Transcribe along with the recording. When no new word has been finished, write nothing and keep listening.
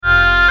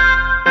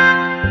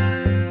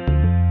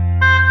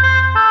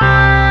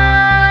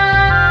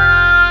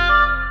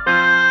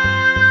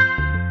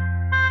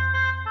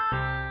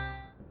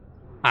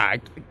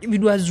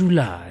bidwa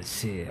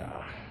Zulas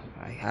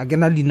ha ke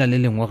na lina le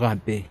lengwe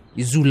gape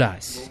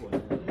Zulas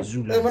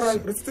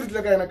street le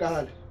ka ena ka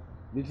hale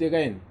ditle ka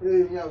ena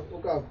nya o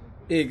ka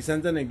ke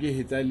santsane ke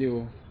hetsa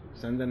leo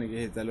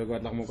ke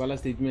batla go mo kwala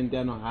statement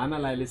yana ha ana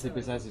la ile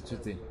sepe sa se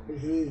tshotse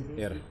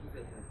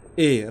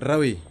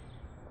rawe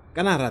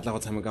kana ra tla go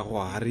tshameka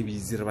go ha re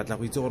busy re batla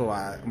go itse gore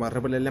wa re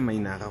bolele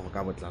maina ga go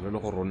ka botlalo le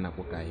go ronna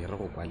go kae re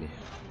go kwale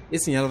e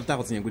senya re tla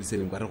go tsenya go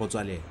diseleng kwa re go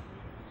tswalela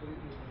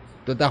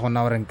tota gona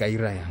gore nka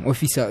ira yang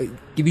officer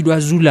ke bidwa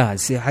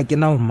Zulas ha ke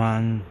na o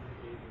mang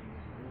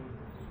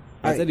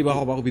a tsa di ba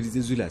go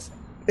biditse Zulas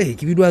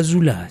ke bidwa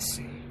Zulas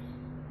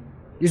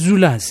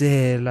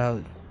la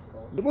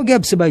le mo ke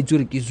abse ba itse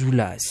ke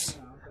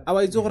Zulas a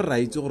ba itse gore ra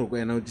itse gore ko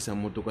ena o disa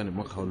motokwane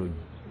mo kgaolong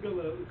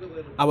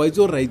a ba itse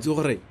gore ra itse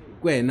gore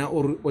ko ena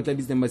o tla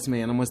ditse masima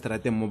yana mo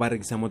strateng mo ba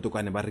rekisa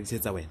motokwane ba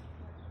rekisetsa wena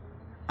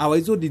a ba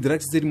itse gore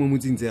di-drugs tse di mo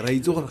motseng tse ra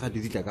itse gore ga di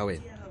ditla ka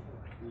wena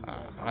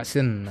ga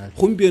se nna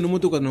gompieno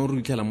motokwane o re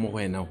itlhelang mo go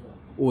wena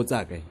o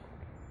tsa kae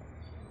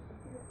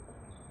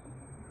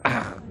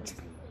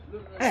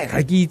ga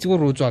ke itse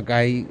gore o tswa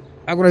kae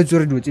a go ra itse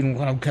gore dilo tse dingwe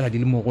gona go tlhela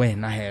di le mo go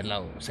wena hela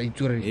sa itse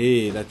gore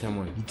di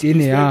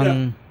tsene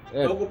yang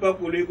ba kopa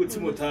koloi go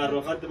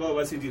Tshimotharo gape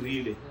ba se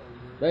dirile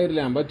ba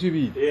irileng ba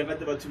thubile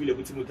gape ba thubile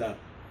go Tshimotharo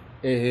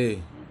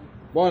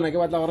bona ke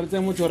batla gore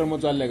tse motho re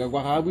motswalle ka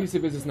kwa ga bui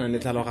sepe se se nang le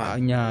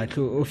tlhaloganya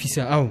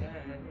officer ao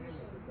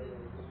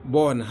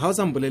bona ha o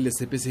sa mpolele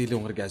sepe se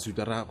ileng gore ke a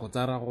suta ra go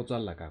tsara go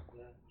tswalla ka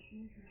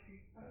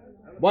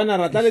bona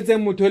ra tlaletse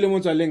motho le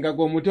motswalleng ka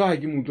kwa motho ga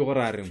ke motho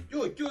gore a reng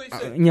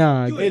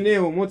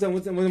eneo motse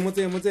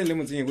le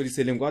motsenye go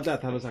diseleng kwa tla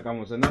tlhalosa ka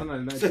moso nna re na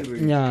le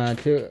na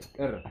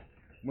tiro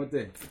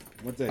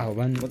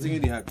motsenye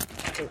di haka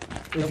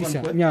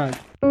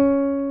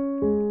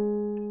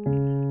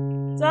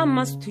tsa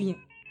masithunya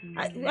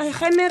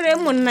ga mere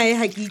monna e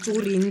ha ke itse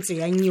gore ntse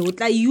yang ye o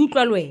tla e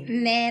utlwa le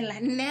wena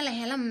nnela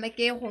hela mme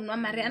ke go nwa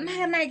mare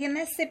ana ke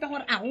na sepe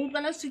gore a go utlwa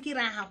la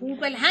sukira ga go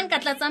utlwa le hang ka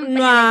tla tsa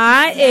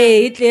nwa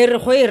e tle re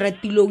go e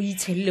ratile o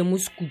itshelle mo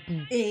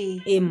sekupung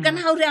kana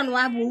ha o re ano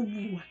wa bo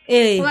bua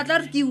go batla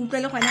re ke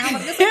utlwa le gona ga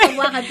gore ke se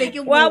bua gape ke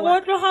wa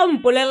botlo ga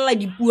mpolella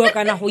dipua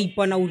kana go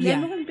ipona o lia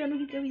no go mpeno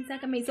ke tla itsa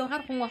ka maitse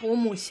ga re go ngwa go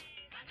mosha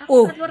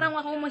batho ba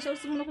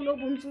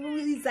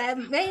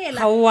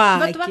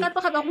ka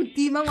tloga ba go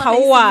tima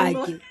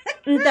ngwaake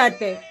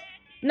ntate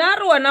nna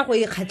re wona go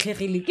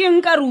ikgatlhegile ke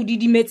nka re o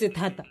didimetse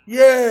thata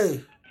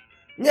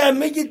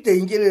mme ke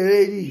teng ke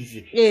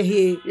leledise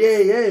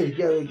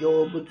ke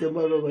go botse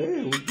maloba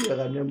o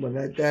diagane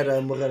monate a re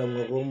amogela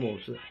ngwaga o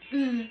moso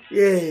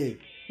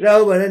la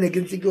go bona ne ke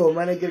ntse ke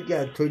omana ke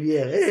a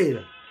thodiega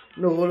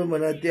no go le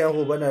monate ya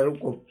go bona re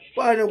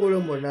kopane go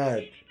le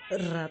monate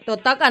ra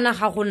tota kana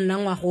ga go nna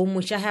ngwaga o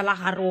moša hela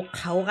ga re o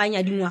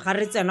kgaoganya dingwaga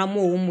re tsena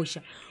mo o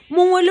moša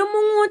mongwe le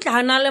mongwe o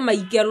tlhana le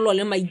maikerelo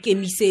le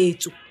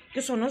maikemisetso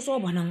ke sone se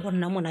o bonang go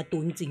nna monate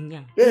o ntseng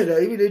yang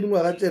ebile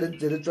dingwaga tse re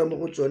ntse re tswa mo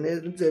go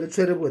tsone ntse re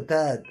tshwere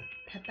bothata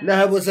le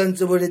ga bo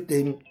santse bo le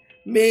teng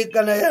mme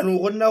kana yaanong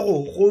go nna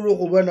go golo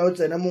go bona o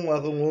tsena mo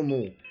ngwageng o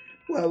mongwe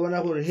wa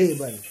bona gore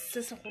bana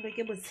se segolo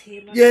ke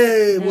botshelo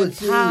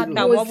botshelo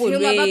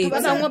ba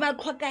bangwe ba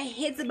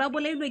tlhokahetse ba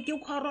bolailwe ke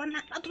corona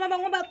batho ba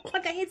bangwe ba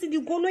tlhokahetse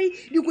dikoloi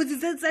dikotsi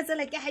tse tsa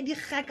tsela ke ga di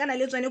gakana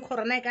le tsone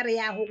corona e ka re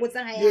ya go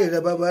gotsa ga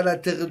ya ba ba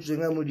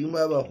lathegetsweng a modimo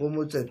a ba go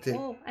motsetse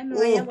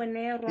ya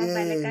bone ro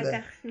ba le ka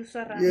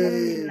kagiso ra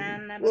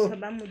nna batho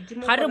ba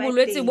modimo ga re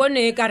bolwetse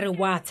bone e ka re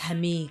wa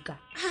tshameka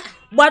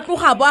ba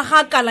tloga ba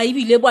gakala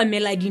ebile ba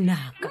mela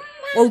dinaka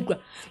o utlwa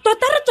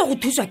tota re tsa go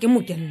thuswa ke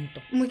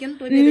mokento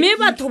mme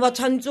batho ba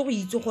tshwantse go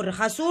itse gore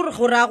ga se gore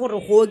go raya gore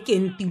go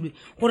kentilwe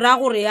go raya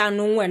gore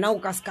yaanong wena o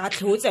ka se ka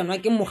tlhe o tsenwa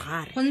ke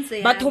mogare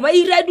batho ba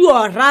ira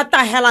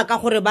rata hela ka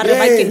gore ba re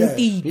ba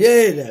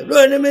kentile le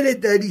one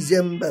melete ya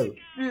December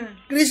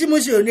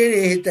Christmas yone ne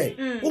hetae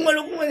gongwe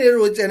le gongwe le re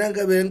o tsenang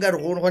ka beng ka re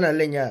go na le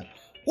lenyana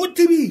go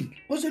tibile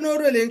go se no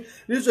re leng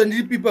le tsone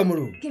di pipa mo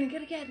ke ne ke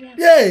re ke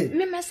a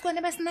mme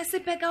maskone ba sena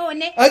sepe ka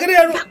one a ke re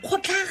ya ba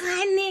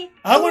khotlagane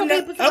a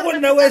go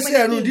nna wa se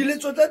ano di le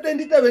tsotsa teng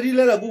di tabe di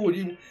lela go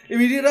godimo e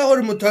be di ra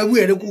gore motho a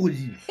buele go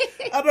godimo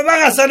a ba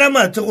ga sana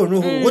mathe go no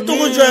go to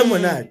go tswa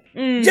monate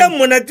ja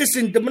monate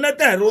sente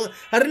monate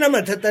a re na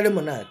mathata le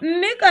monate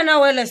mme kana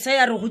wele sa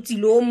ya re go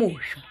tsile o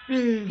mošwa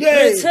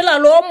re tshela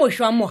lo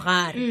mošwa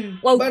mogare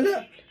wa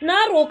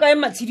na re o kae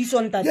matshidiso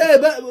ntate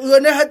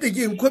yone hate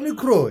ke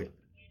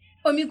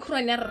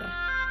Omicron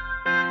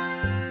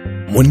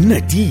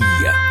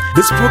Monnatia.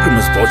 This program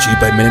was brought to you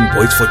by Men and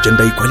Boys for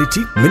Gender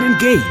Equality, Men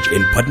Engage,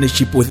 in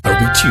partnership with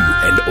RB2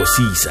 and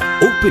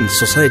OSISA, Open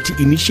Society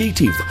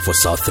Initiative for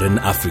Southern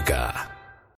Africa.